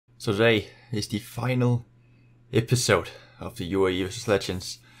So today is the final episode of the UAE vs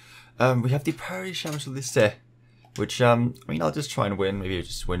Legends. We have the Paris Champs-Élysées, which I mean, I'll just try and win. Maybe I'll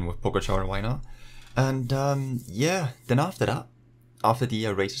just win with Pogacar, why not? And yeah, then after that, after the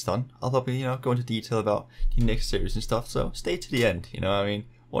race is done, I'll probably go into detail about the next series and stuff. So stay to the end. You know what I mean?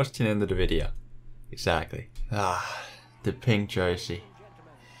 Watch to the end of the video. Exactly. The pink jersey.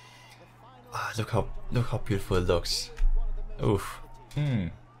 Look how beautiful it looks. Oof.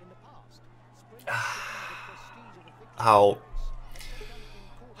 How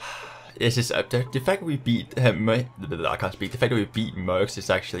this is the fact that we beat I can't speak. The fact that we beat Merckx is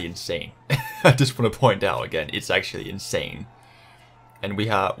actually insane. I just want to point out again, it's actually insane. And we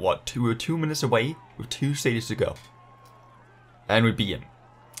have what, we're 2 minutes away with 2 stages to go, and we beat him.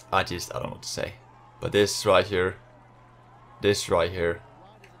 I don't know what to say. But this right here, that's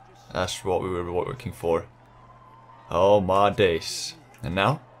what we were working for. Oh my days! And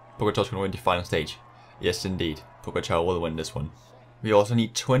now Pogacar's gonna win the final stage. Yes, indeed, Pogacar will win this one. We also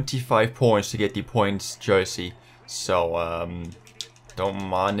need 25 points to get the points jersey. So don't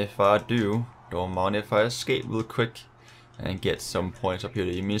mind if I do. Don't mind if I escape real quick and get some points up here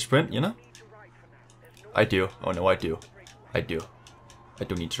to mini sprint. You know, I do. Oh no, I do. I do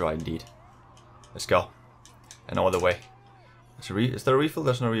need to ride indeed. Let's go. And all the way. Is there a refill?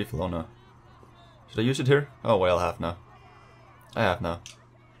 There's no refill. Oh no. Should I use it here? Oh well, I have now.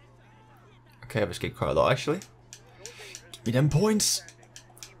 Okay, I have escaped quite a lot actually. Give me them points.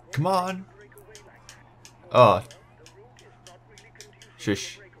 Come on. Oh.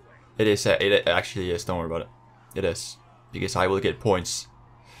 Shush. It is. It actually is. Don't worry about it. It is. Because I will get points.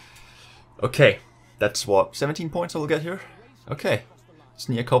 Okay. That's what, 17 points I will get here? Okay. Just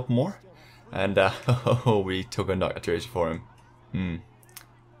need a couple more. And we took a knockout jersey for him.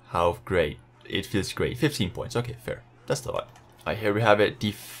 How great. It feels great. 15 points. Okay, fair. That's the right. Here we have it.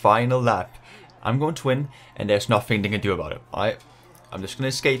 The final lap. I'm going to win, and there's nothing they can do about it. I'm just going to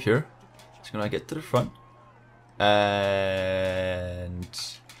escape here. Just going to get to the front. And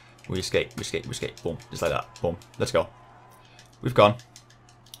we escape. Boom. Just like that. Boom. Let's go. We've gone.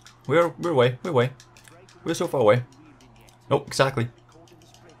 We're away. We're so far away. Nope, exactly.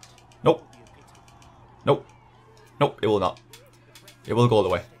 Nope. It will not. It will go all the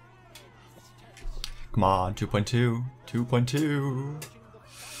way. Come on, 2.2. 2.2.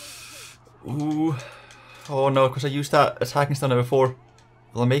 Ooh. Oh no, because I used that attacking stunner before.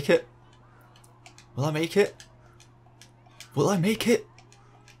 Will I make it? Will I make it? Come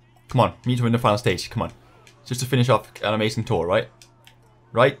on, we need to win the final stage. Come on. Just to finish off an amazing tour, right?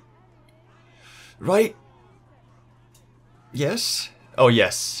 Right? Yes? Oh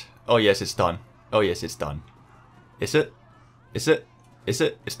yes. Oh yes, it's done. Oh yes, it's done. Is it? It's done.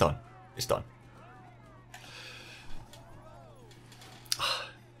 It's done.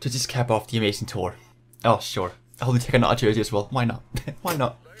 To just cap off the amazing tour. Oh sure. I'll take another jersey as well. Why not? Why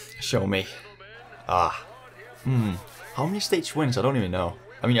not? Show me. How many stage wins? I don't even know.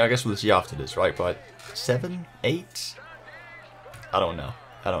 I mean, I guess we'll see after this, right? But 7, 8? I don't know.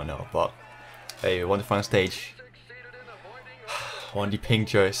 But hey, we won the final stage. Won the pink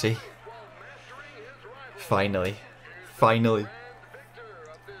jersey. Finally.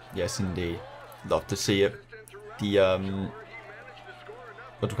 Yes, indeed. Love to see it. The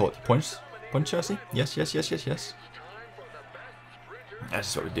what do we call it? The points jersey? Yes. That's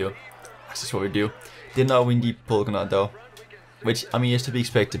just what we do. Did not win the Pogacar though, which I mean is to be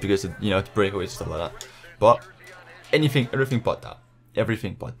expected because of, the breakaways and stuff like that. But everything but that,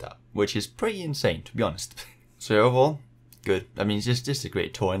 which is pretty insane to be honest. So overall, good. I mean, it's just a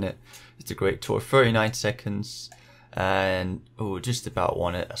great tour, isn't it? It's a great tour. 39 seconds, and just about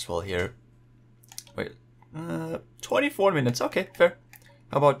won it as well here. Wait, 24 minutes. Okay, fair.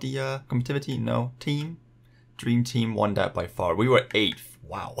 How about the competitivity? No. Dream Team won that by far. We were 8th.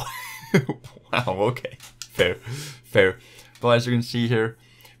 Wow. Wow. Okay. Fair. But as you can see here,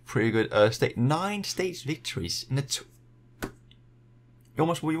 pretty good. 9 stage victories in we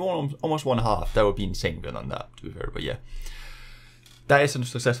almost won half. That would be insane if we had done that, to be fair. But yeah, that is a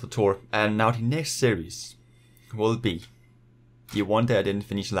successful tour. And now the next series will be the one that I didn't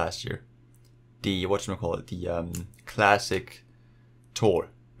finish last year. The the classic tour,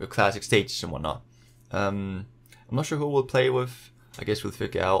 the classic stages and whatnot. I'm not sure who we'll play with. I guess we'll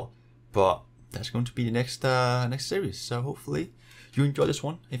figure out. But that's going to be the next series. So hopefully you enjoyed this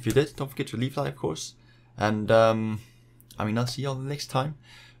one. If you did, don't forget to leave a like, of course. And I mean, I'll see you all next time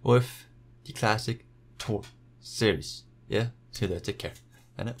with the classic tour series. Yeah, see you there. Take care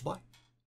and bye.